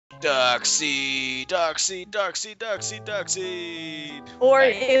DARKSEED, DARKSEED, DARKSEED, DARKSEED, DARKSEED. Or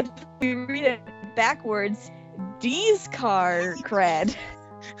if we read it backwards, D's car cred.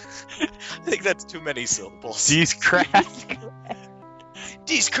 I think that's too many syllables. D's crack.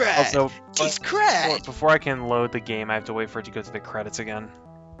 D's cred. Also, D's cred. before I can load the game, I have to wait for it to go to the credits again.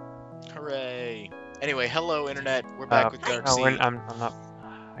 Hooray. Anyway, hello internet. We're back with DARKSEED. I'm not.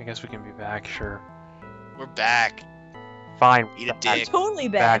 I guess we can be back. Sure. We're back. Fine. Eat a dick. Totally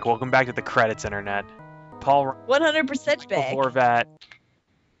back. Welcome back to the credits, internet. Paul. 100% back. Horvat.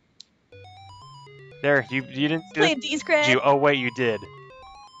 There, you didn't do Playing D's cred. Oh wait, you did.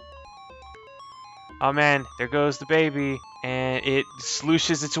 Oh man, there goes the baby, and it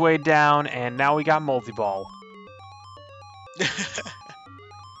slooshes its way down, and now we got multi-ball.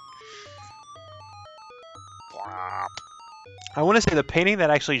 I want to say the painting that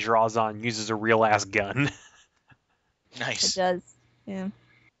actually draws on uses a real-ass gun. Nice. It does. Yeah.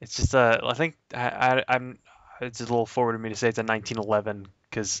 It's just I think I'm. It's a little forward of me to say it's a 1911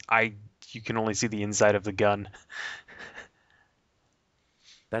 because you can only see the inside of the gun.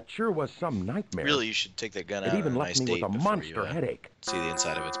 That sure was some nightmare. Really, you should take that gun out It even on a left nice me date with a before monster you headache. see the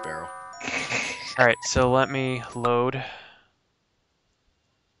inside of its barrel. All right, so let me load.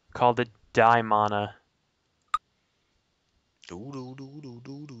 Called it Daimana.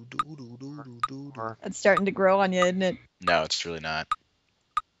 It's starting to grow on you, isn't it? No, it's really not.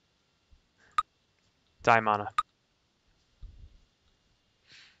 Daimana.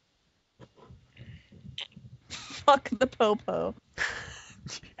 Fuck the popo.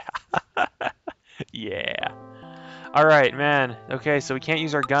 Yeah. Alright, man. Okay, so we can't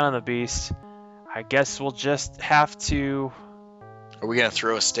use our gun on the beast. I guess we'll just have to... Are we gonna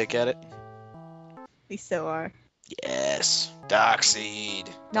throw a stick at it? We so are. Yes. DARKSEED.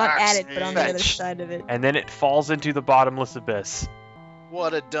 Not at it, but on the other Fetch. side of it. And then it falls into the bottomless abyss.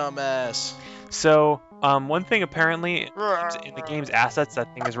 What a dumbass. So, one thing apparently in the game's assets,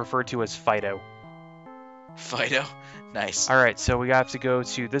 that thing is referred to as Fido. Fido? Nice. Alright, so we have to go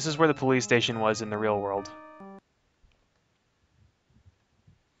to... This is where the police station was in the real world.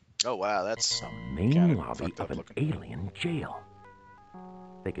 Oh wow, that's The main kinda lobby fucked of up an looking. alien jail.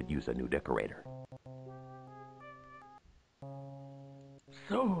 They could use a new decorator.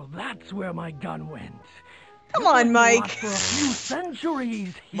 So that's where my gun went. Come on, Mike. Not for a few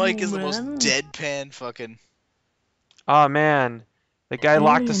centuries, Mike is the most human. deadpan fucking... Oh man, the guy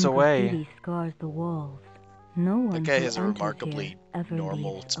locked us Alien away. graffiti scars the walls. No one That guy who has a enters remarkably here ever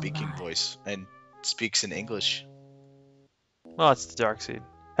normal leaves speaking alive. voice and speaks in English. Well, it's the DARKSEED.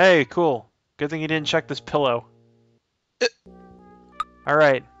 Hey, cool. Good thing you didn't check this pillow.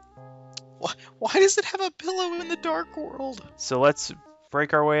 Alright, Why does it have a pillow in the dark world? so let's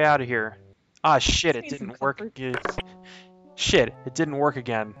break our way out of here. Ah, shit, it Need some didn't work. comfort. Shit, it didn't work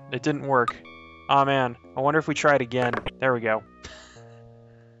again. It didn't work. Aw, man. I wonder if we try it again. There we go.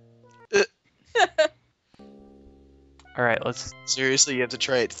 Alright, let's... Seriously, you have to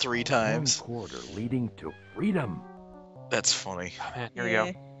try it 3 times? One corridor leading to freedom. That's funny. Oh, man, here we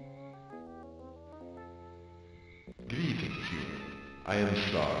go. Greetings, human. I am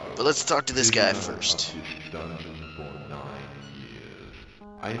Stargo. But let's talk to this guy prisoner first. of this dungeon for 9 years.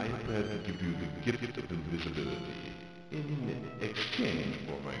 I am prepared to give you the gift of invisibility in exchange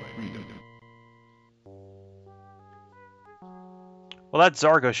for my freedom. Well, that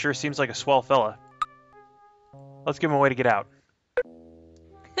Zargo sure seems like a swell fella. Let's give him a way to get out.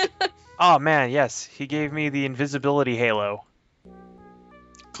 Oh, man, yes. He gave me the invisibility halo.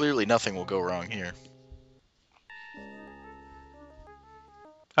 Clearly nothing will go wrong here.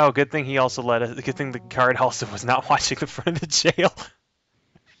 Oh, good thing he also let us. Good thing the guard also was not watching the front of the jail.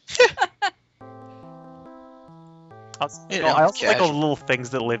 You know, I also like all the casual. little things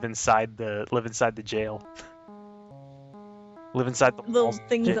that live inside the jail. Live inside the Little walls.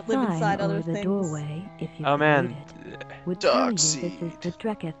 things The that live sign inside other over the things. doorway, if you Oh could man, read it, would tell you this is DARKSEED. the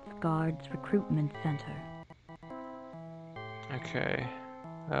Dreketh Guards Recruitment Center. okay.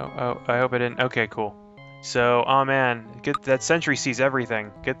 Oh, I hope I didn't. Okay, cool. So, oh man, good. That sentry sees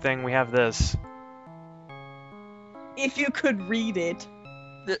everything. Good thing we have this. If you could read it.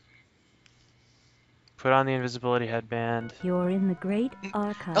 Put on the invisibility headband. You're in the Great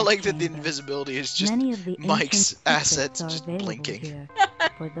Archive I like that the Chamber. invisibility is just Many of the Mike's ancient secrets assets are just available blinking. here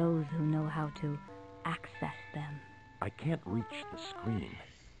for those who know how to access them. I can't reach the screen.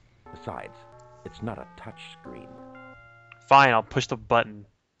 Besides, it's not a touch screen. Fine, I'll push the button.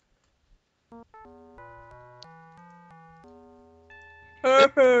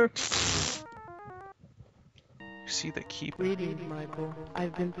 See the keep. Greetings, Michael.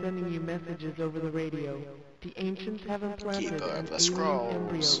 I've been sending you messages over the radio. The ancients have implanted Keeper an of the alien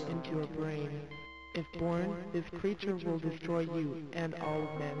embryo Scrolls. into your brain. If born, this creature will destroy you and all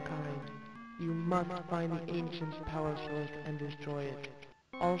of mankind. You must find the ancient's power source and destroy it.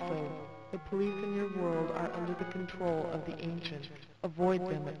 Also, the police in your world are under the control of the ancients. Avoid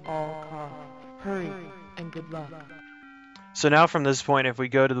them at all costs. Hurry, and good luck. So now from this point, if we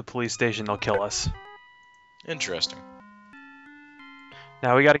go to the police station, they'll kill us. Interesting.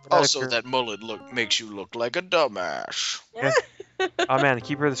 Now we gotta get out of Also, here. that mullet makes you look like a dumbass. Oh man, the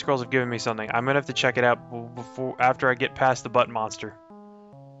Keeper of the Scrolls have given me something. I'm gonna have to check it out after I get past the butt monster.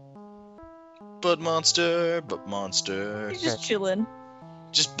 Butt monster, butt monster. He's just chilling.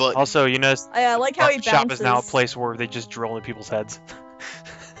 Just butt. Also, you know, I like how he the shop bounces. is now a place where they just drill into people's heads.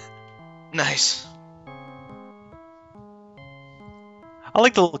 Nice. I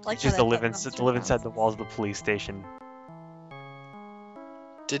like the look Like just how to that live, butt monster to live inside the bounces. walls of the police station.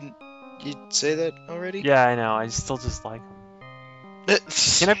 Didn't you say that already? Yeah, I know. I still just like them.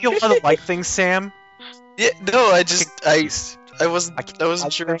 Can I be allowed to like things, Sam? Yeah, no, I I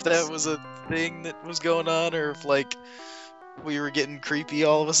wasn't sure if that things. was a thing that was going on, or if like we were getting creepy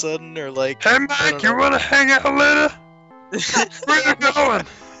all of a sudden, or like. Hey, I Mike, don't you know. wanna hang out later? Where you going?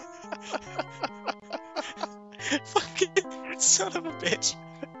 Fucking son of a bitch.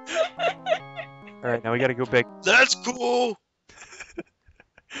 All right, now we gotta go back. That's cool,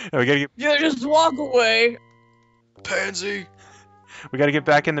 Now we gotta get. Yeah, just walk away. pansy. We gotta get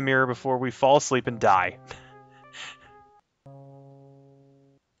back in the mirror before we fall asleep and die.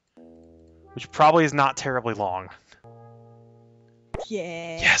 Which probably is not terribly long.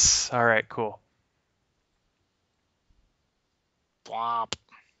 Yeah. Yes. All right. Cool. Plop.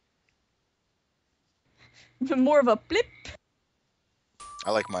 More of a blip.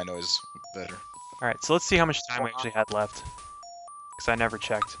 I like my noise better. All right. So let's see how much time we actually had left. Because I never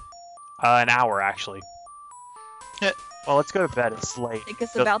checked. An hour actually. Yeah. Well, let's go to bed. It's late. Take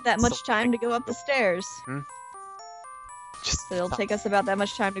us So- about that much so- time to go up the stairs. Just It'll take us about that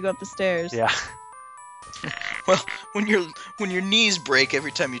much time to go up the stairs. Yeah. Well, when your knees break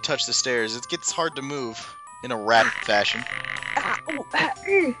every time you touch the stairs, it gets hard to move in a rat fashion. Ah, oh, ah,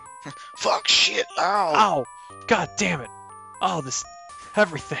 eh. Fuck shit. Ow. Ow! God damn it! Oh, this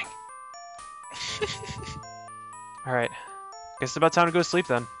everything. All right. Guess it's about time to go to sleep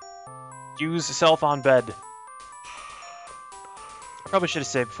then. Use self on bed. Probably should have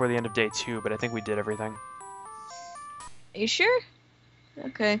saved before the end of day 2, but I think we did everything. Are you sure?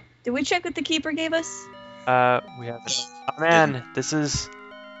 Okay. Did we check what the keeper gave us? We have. Oh man, this is.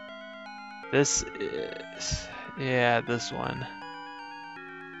 Yeah, this one.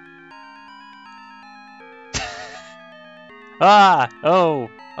 Ah! Oh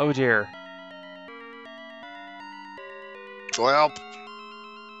dear. Well.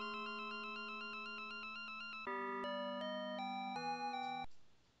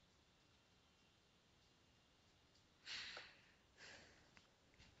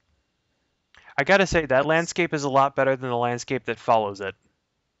 I gotta say, that landscape is a lot better than the landscape that follows it.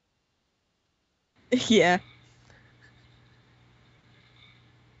 Yeah.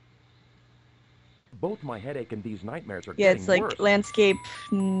 Both my headache and these nightmares are Yeah, getting it's like worse. landscape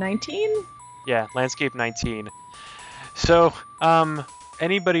 19? Yeah, landscape 19. So,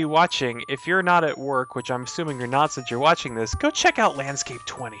 anybody watching, if you're not at work, which I'm assuming you're not since you're watching this, go check out landscape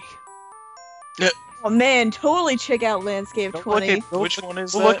 20. Oh man, totally check out landscape Go 20. look at, Which one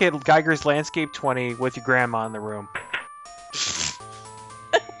is go that? look at Geiger's landscape 20 with your grandma in the room.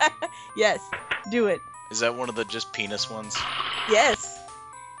 Yes, do it. Is that one of the just penis ones? Yes.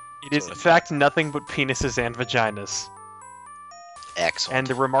 It is in fact nothing but penises and vaginas. Excellent. And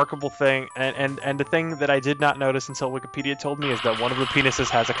the remarkable thing, and the thing that I did not notice until Wikipedia told me is that one of the penises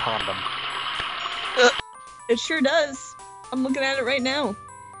has a condom. It sure does. I'm looking at it right now.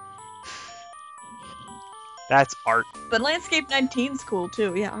 That's art. But landscape 19's cool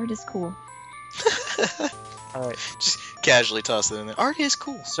too. Yeah, art is cool. Alright, Just casually toss it in there. Art is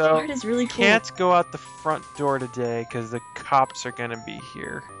cool. so Art is really cool. can't go out the front door today because the cops are gonna be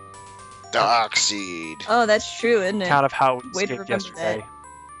here. DARKSEED. Oh, that's true, isn't it? Count of how we Way to escaped remember yesterday.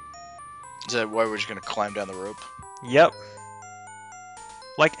 Is that why we're just gonna climb down the rope? Yep.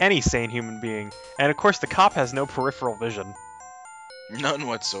 Like any sane human being. And of course the cop has no peripheral vision. None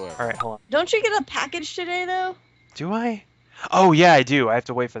whatsoever. Alright, hold on. Don't you get a package today though? Do I? Oh yeah, I do. I have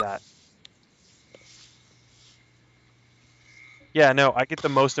to wait for that. Yeah, no, I get the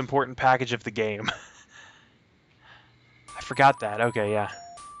most important package of the game. I forgot that. Okay, yeah.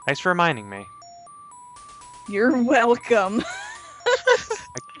 Thanks for reminding me. You're welcome.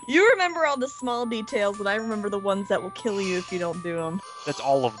 You remember all the small details, and I remember the ones that will kill you if you don't do them. That's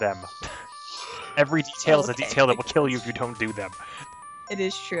all of them. Every detail is a Okay. detail that will kill you if you don't do them. It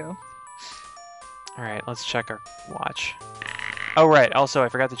is true. Alright, let's check our watch. Oh, right. Also, I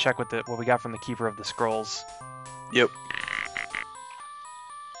forgot to check what we got from the Keeper of the Scrolls. Yep.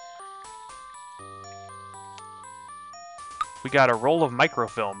 We got a roll of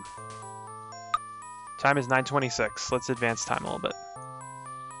microfilm. Time is 9:26. Let's advance time a little bit.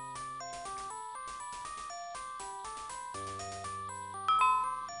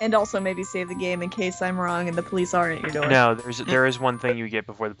 And also maybe save the game in case I'm wrong and the police are at your door. No, there is one thing you get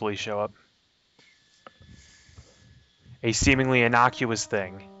before the police show up. A seemingly innocuous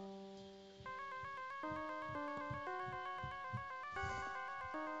thing.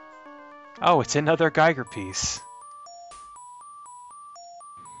 Oh, it's another Geiger piece.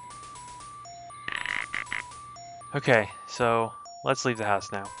 Okay, so let's leave the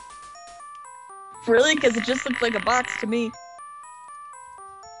house now. Really? Because it just looked like a box to me.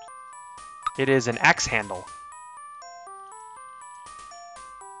 It is an axe handle.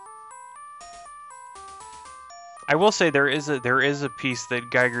 I will say there is a piece that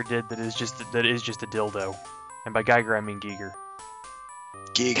Geiger did that is just a dildo, and by Geiger I mean Giger.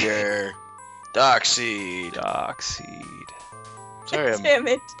 Giger. DARKSEED. DARKSEED. Damn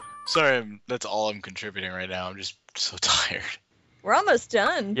it. That's all I'm contributing right now. I'm just so tired. We're almost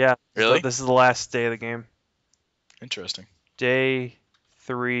done. Yeah. Really? So this is the last day of the game. Interesting. Day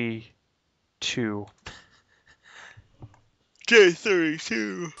 3, 2. Day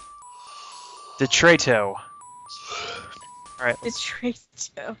 32. Detrato. Alright. It's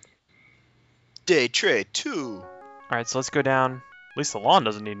Trato. Day trade 2. Alright, so let's go down. At least the lawn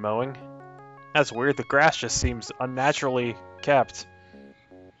doesn't need mowing. That's weird, the grass just seems unnaturally kept.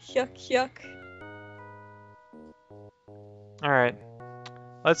 Yuck, yuck. Alright.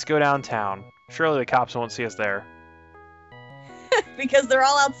 Let's go downtown. Surely the cops won't see us there. Because they're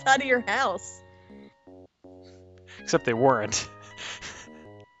all outside of your house. Except they weren't.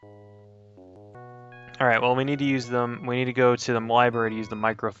 Alright, well we need to use them. We need to go to the library to use the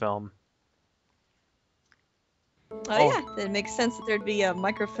microfilm. Oh yeah, it makes sense that there'd be a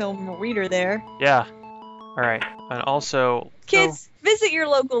microfilm reader there. Yeah. Alright. And also... Kids, visit your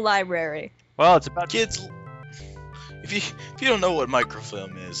local library. Well, it's about... Kids, if you don't know what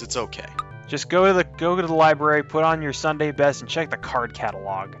microfilm is, it's okay. Just go to the library, put on your Sunday best, and check the card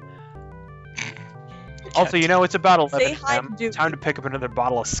catalog. Also, you know, it's about 11 Say hi p.m. to Dewey. Time to pick up another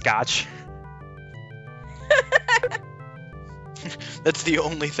bottle of scotch. That's the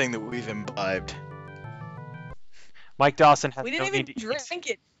only thing that we've imbibed. Mike Dawson has We no didn't need even to drink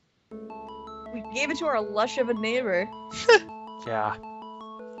it. We gave it to our lush of a neighbor. Yeah.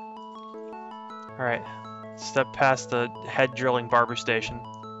 Alright. Step past the head drilling barber station.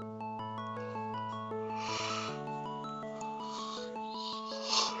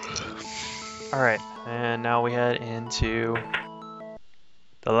 Alright, and now we head into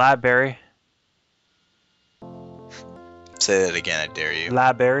the library. Say that again, I dare you.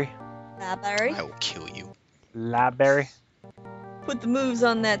 Library. Library. I will kill you. Library. Put the moves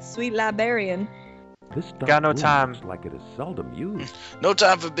on that sweet librarian. This stuff Got no really time. looks like it is seldom used. No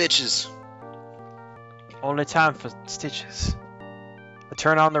time for bitches. Only time for stitches.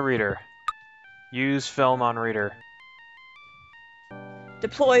 Turn on the reader. Use film on reader.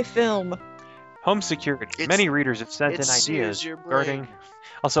 Deploy film. Home secured. It's- Many readers have sent in it ideas sears your regarding brain.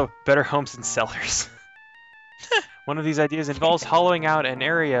 also better homes and cellars. One of these ideas involves hollowing out an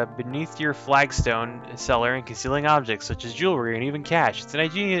area beneath your flagstone cellar and concealing objects such as jewelry and even cash. It's an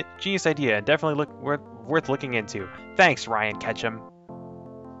genius idea and definitely worth looking into. Thanks, Ryan Ketchum.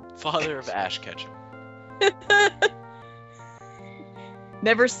 Father of Ash Ketchum.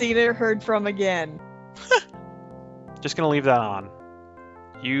 Never seen or heard from again. Just gonna leave that on.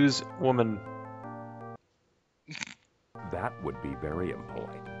 Use woman. That would be very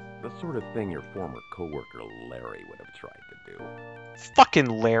impolite. The sort of thing your former coworker Larry would have tried to do. Fucking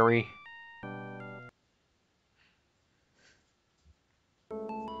Larry.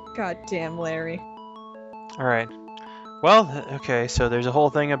 Goddamn Larry. Alright. Well, okay, so there's a whole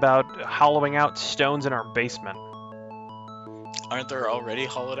thing about hollowing out stones in our basement. Aren't there already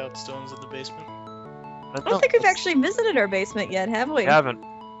hollowed out stones in the basement? I I don't think we've actually visited our basement yet, have we? haven't.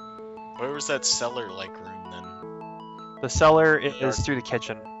 Where was that cellar-like room then? The cellar is through the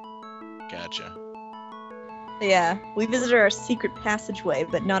kitchen. Gotcha. Yeah, we visited our secret passageway,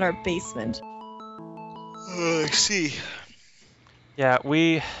 but not our basement. I see. Yeah,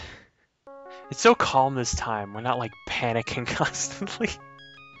 it's so calm this time. We're not like panicking constantly.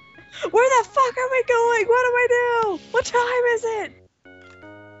 Where the fuck are we going? What do I do? What time is it?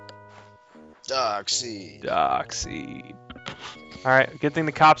 DARKSEED. DARKSEED. Alright, good thing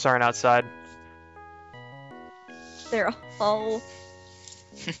the cops aren't outside. They're all...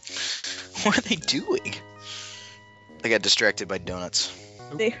 What are they doing? I got distracted by donuts.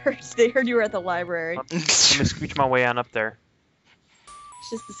 They heard you were at the library. I'm gonna scooch my way on up there. It's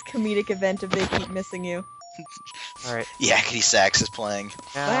just this comedic event of they keep missing you. Alright. Yakety sax is playing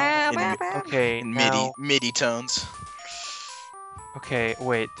Now, okay, in now, MIDI tones. okay,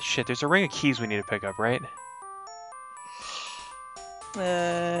 wait, shit, there's a ring of keys we need to pick up, right?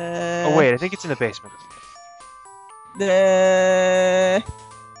 Oh wait, I think it's in the basement.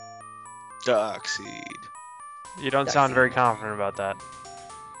 DARKSEED. You don't sound very confident about that.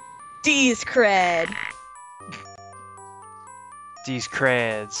 D's cred. These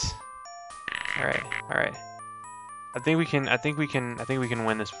creds. Alright, alright. I think we can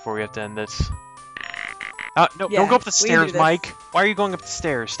win this before we have to end this. No, Yeah, don't go up the we can do stairs, this. Mike! Why are you going up the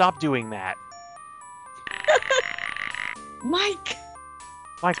stairs? Stop doing that. Mike!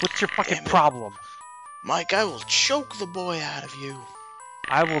 Mike, what's your fucking Damn it. problem? Mike, I will choke the boy out of you.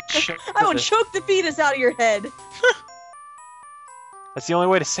 I will choke I will the- choke the fetus out of your head. That's the only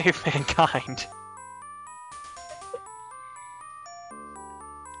way to save mankind.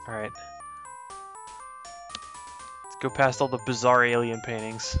 Alright. Let's go past all the bizarre alien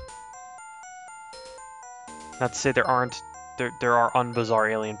paintings. Not to say there are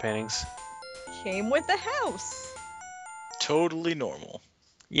unbizarre alien paintings. Came with the house. Totally normal.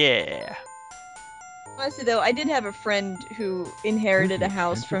 Yeah. Honestly, though, I did have a friend who inherited a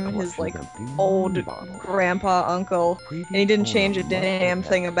house from his, like, old grandpa uncle, and he didn't change a damn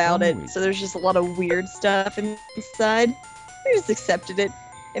thing about it, so there's just a lot of weird stuff inside. We just accepted it.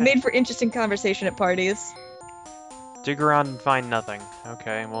 It made for interesting conversation at parties. Dig around and find nothing.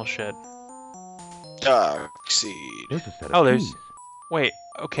 Okay, well shit. DARKSEED. There's a set of Oh, there's- keys. Wait,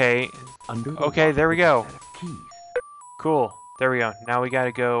 okay. Under the Okay, lock there we is a go. set of keys. Cool. There we go. Now we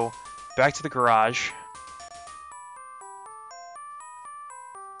gotta go back to the garage.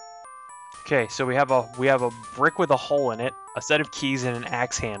 Okay, so we have a brick with a hole in it, a set of keys, and an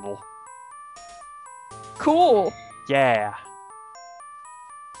axe handle. Cool! Yeah.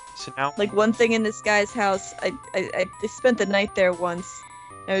 So now, Like, one thing in this guy's house, I spent the night there once.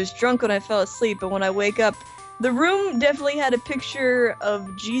 I was drunk when I fell asleep, but when I wake up, the room definitely had a picture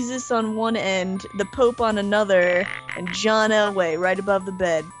of Jesus on one end, the Pope on another, and John Elway right above the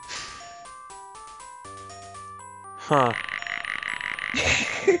bed. huh?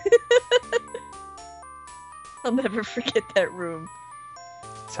 I'll never forget that room.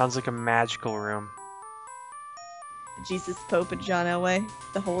 Sounds like a magical room. Jesus, Pope, and John Elway.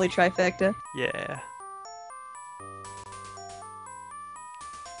 The holy trifecta. Yeah.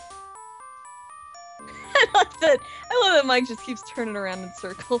 I love that Mike just keeps turning around in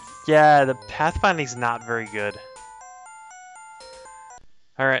circles. Yeah, the pathfinding's not very good.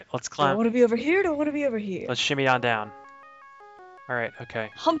 Alright, let's Do I climb. want to be over here? Do I want to be over here? Let's shimmy on down. Alright, okay.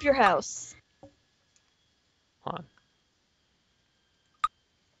 Hump your house. Hold on.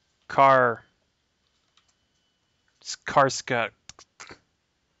 Car. Car scut.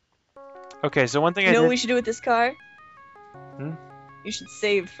 Okay, so one thing You know I what did. we should do with this car? Hmm? You should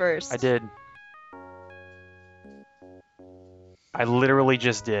save first. I did. I literally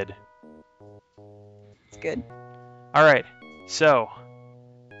just did. It's good. Alright, so.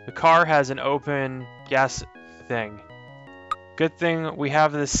 The car has an open gas thing. Good thing we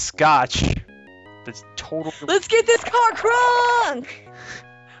have this scotch. That's totally. Let's get this car crunk!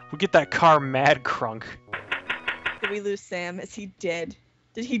 We get that car mad crunk. Did we lose Sam? Is he dead?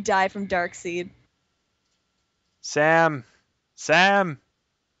 Did he die from DARKSEED? Sam! Sam!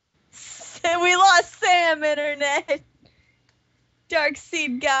 Sam, we lost Sam, internet!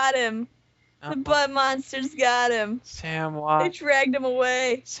 DARKSEED got him. The butt monsters got him. Sam, They why? dragged him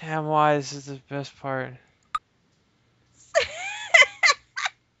away. Sam, why? This is the best part.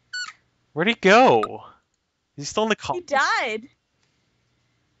 Where'd he go? Is he still in the call? He died.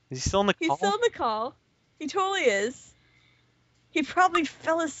 Is he still in the He's call? still in the call. He totally is. He probably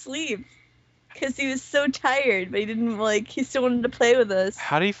fell asleep. Because he was so tired, but he didn't, like, he still wanted to play with us.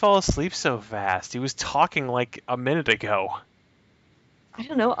 How did he fall asleep so fast? He was talking like a minute ago. I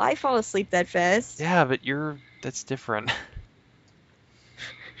don't know, I fall asleep that fast. Yeah, but that's different.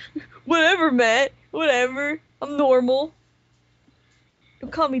 Whatever, Matt. Whatever. I'm normal. Don't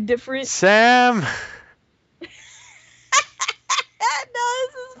call me different. Sam! No,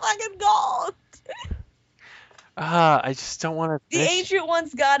 this is fucking gold. I just don't want to The ancient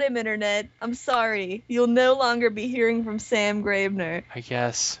ones got him, internet. I'm sorry. You'll no longer be hearing from Sam Gravener. I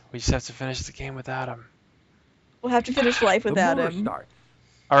guess. We just have to finish the game without him. We'll have to finish life without the motor him. starts.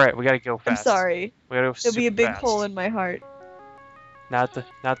 Alright, we gotta go I'm fast. sorry. We gotta go There'll be a super big fast. hole in my heart. Not the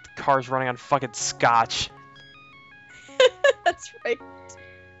car's running on fucking scotch. That's right.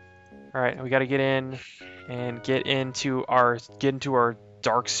 All right, we got to get in and get into our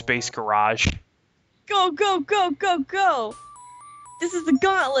dark space garage. Go, go, go, go, go! This is the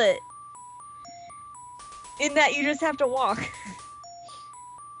gauntlet! In that you just have to walk.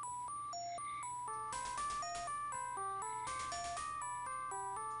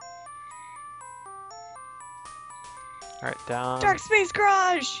 All right, down. Dark Space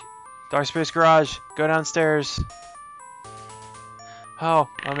Garage! Dark space garage. Go downstairs. Oh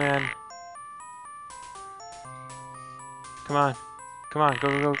man. Come on. Come on, go,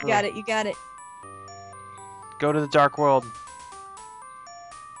 go, go, go. You got it, you got it. Go to the dark world.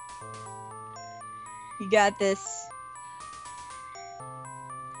 You got this.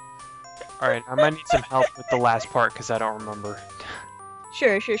 Alright, I might need some help with the last part because I don't remember.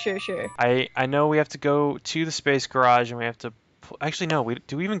 Sure, sure, sure, sure. I know we have to go to the space garage and we have to... Actually, no.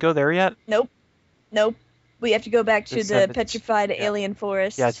 Do we even go there yet? Nope. Nope. We have to go back to the cemetery. petrified alien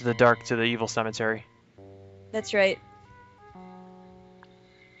forest. Yeah, to the evil cemetery. That's right.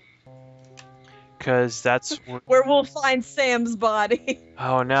 Because that's... Where we'll find Sam's body.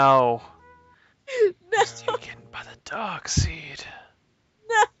 Oh no. No, He's taken by the DARKSEED.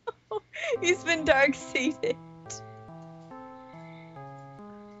 no. He's been dark-seated.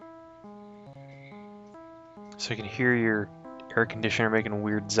 So you can hear your air conditioner making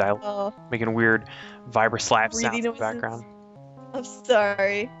weird Oh, making weird vibra-slap sounds breathing in the noises. background. I'm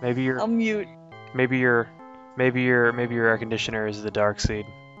sorry. Maybe your I'll mute. maybe your air conditioner is the DARKSEED.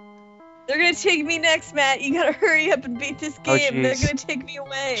 They're gonna take me next, Matt. You gotta hurry up and beat this Oh, game. They're jeez. gonna take me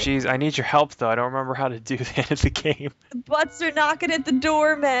away. Jeez, I need your help though. I don't remember how to do the end of the game. The butts are knocking at the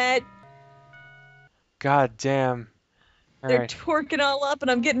door, Matt. God damn. They're Alright. twerking all up, and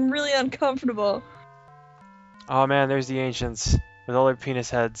I'm getting really uncomfortable. Oh man, there's the ancients with all their penis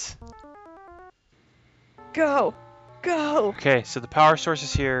heads. Go. Go. Okay, so the power source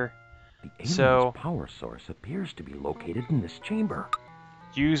is here. The alien's So- power source appears to be located in this chamber.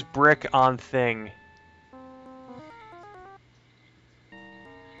 Use brick on thing.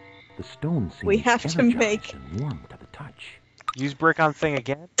 The stone seems We have to energized make- and warm to the touch. Use brick on thing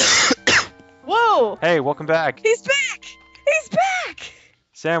again. Whoa! Hey, welcome back. He's back! He's back!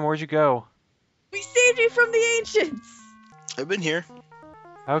 Sam, where'd you go? We saved you from the ancients! I've been here.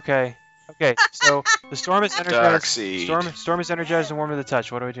 Okay. Okay, so the storm is energized. DARKSEED. Storm is energized and warm to the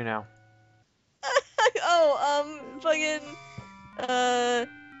touch. What do I do now?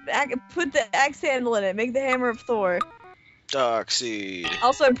 Put the axe handle in it. Make the hammer of Thor. DARKSEED.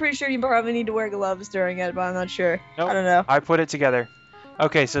 Also, I'm pretty sure you probably need to wear gloves during it, but I'm not sure. Nope. I don't know. I put it together.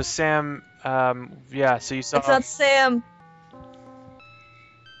 Okay, so Sam, yeah, so you saw... It's not Sam.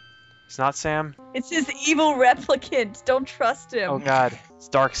 It's not Sam? It's his evil replicant. Don't trust him. Oh god, it's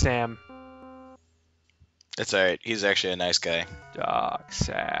Dark Sam. It's alright. He's actually a nice guy. Dark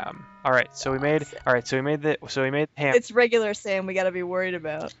Sam. Alright, so we made the ham. It's regular Sam we gotta be worried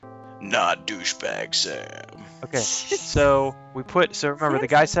about. Not douchebag Sam. Okay, so remember the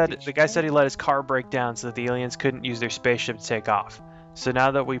guy said he let his car break down so that the aliens couldn't use their spaceship to take off. So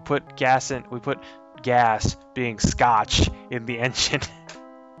now that we put gas being scotch in the engine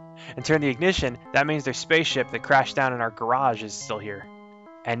and turn the ignition, that means their spaceship that crashed down in our garage is still here.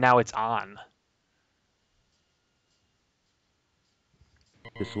 And now it's on.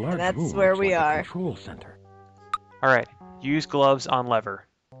 This large that's room where looks we like a are. control center. Alright, use gloves on lever.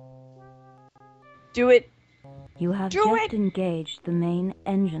 Do it. You have Do just it! engaged the main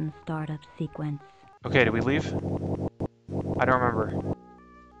engine startup sequence. Okay, did we leave? I don't remember.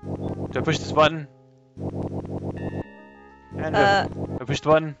 Do I push this button? And do I push the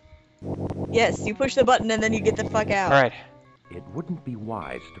button? Yes, you push the button and then you get the fuck out. Alright. It wouldn't be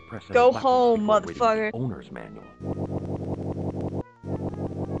wise to press any Go buttons home, before reading motherfucker. the owner's manual.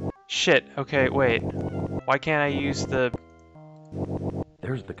 Shit, okay, wait. Why can't I use the...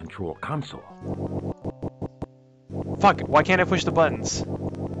 There's the control console. Fuck, why can't I push the buttons?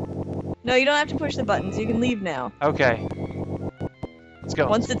 No, you don't have to push the buttons. You can leave now. Okay. Let's go.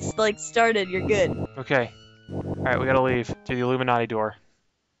 Once it's like started, you're good. Okay. Alright, we gotta leave. To the Illuminati door.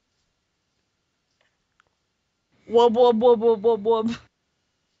 Wub wub wub wub wub wub.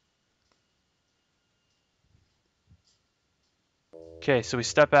 Okay, so we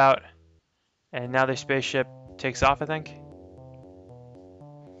step out, and now their spaceship takes off, I think?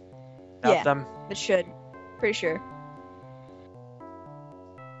 Without Yeah. them. It should. Pretty sure.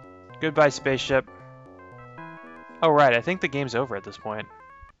 Goodbye, spaceship. Oh, right, I think the game's over at this point.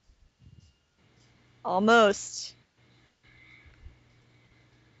 Almost.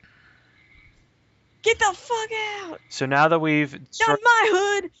 Get the fuck out! So now that we've Not destroyed, in my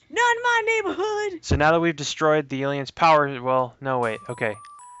hood! Not in my neighborhood! so now that we've destroyed the aliens' power, well, no wait, okay.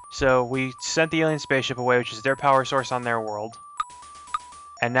 So we sent the alien spaceship away, which is their power source on their world.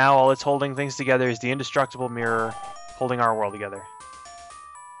 And now all it's holding things together is the indestructible mirror holding our world together.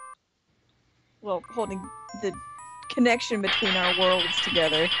 Well, holding the connection between our worlds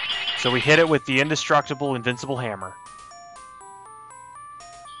together. So we hit it with the indestructible, invincible hammer.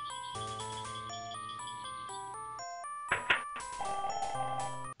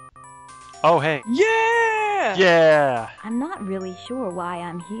 Oh, hey. Yeah! Yeah! I'm not really sure why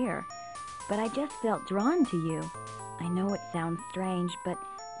I'm here, but I just felt drawn to you. I know it sounds strange, but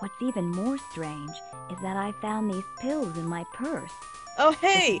what's even more strange is that I found these pills in my purse. Oh,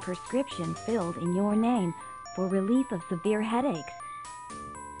 hey! With a prescription filled in your name for relief of severe headaches.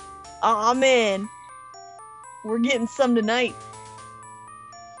 Aw, man. We're getting some tonight.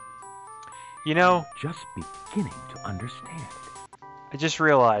 You know, Just beginning to understand. I just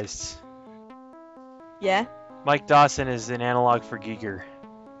realized Yeah? Mike Dawson is an analog for Giger.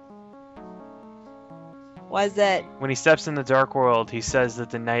 Why is that? When he steps in the dark world, he says that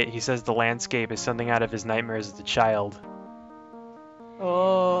the landscape is something out of his nightmares as a child.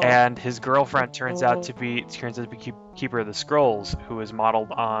 Oh. And his girlfriend turns out to be Keeper of the Scrolls, who is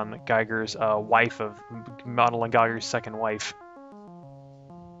modeled on Geiger's modeling Geiger's second wife.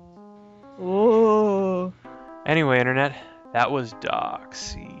 Oh. Anyway, internet, that was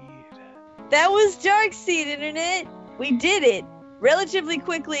DARKSEED. That was DARKSEED, internet! We did it! Relatively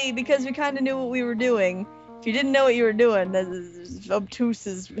quickly because we kind of knew what we were doing. If you didn't know what you were doing, that is obtuse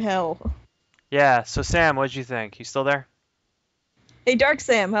as hell. Yeah, so Sam, what'd you think? You still there? Hey, Dark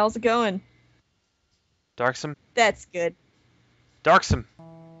Sam, how's it going? Darksome? That's good. Darksome!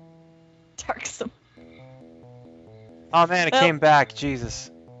 Dark Sam. Oh man, it Well- came back, Jesus.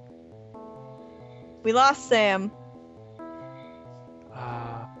 We lost Sam,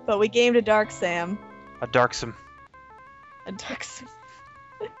 but we gamed a Dark Sam. A Darksome. A Dark Sam.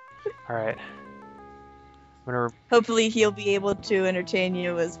 Alright. I'm gonna Hopefully he'll be able to entertain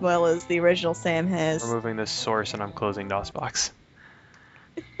you as well as the original Sam has. removing this source and I'm closing DOSBox.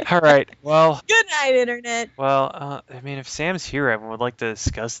 Alright, well, Good night, internet! I mean, if Sam's here, everyone would like to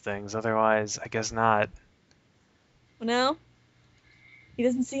discuss things. Otherwise, I guess not. Well, no? He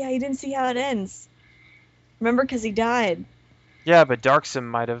didn't see how it ends. Remember, because he died. Yeah, but Darksome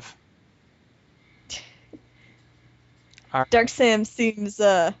might have. Dark Sam seems,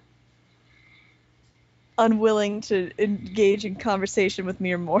 unwilling to engage in conversation with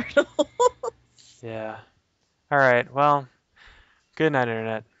mere mortals. Yeah. Alright, well, good night,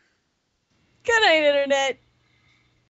 internet. Good night, internet!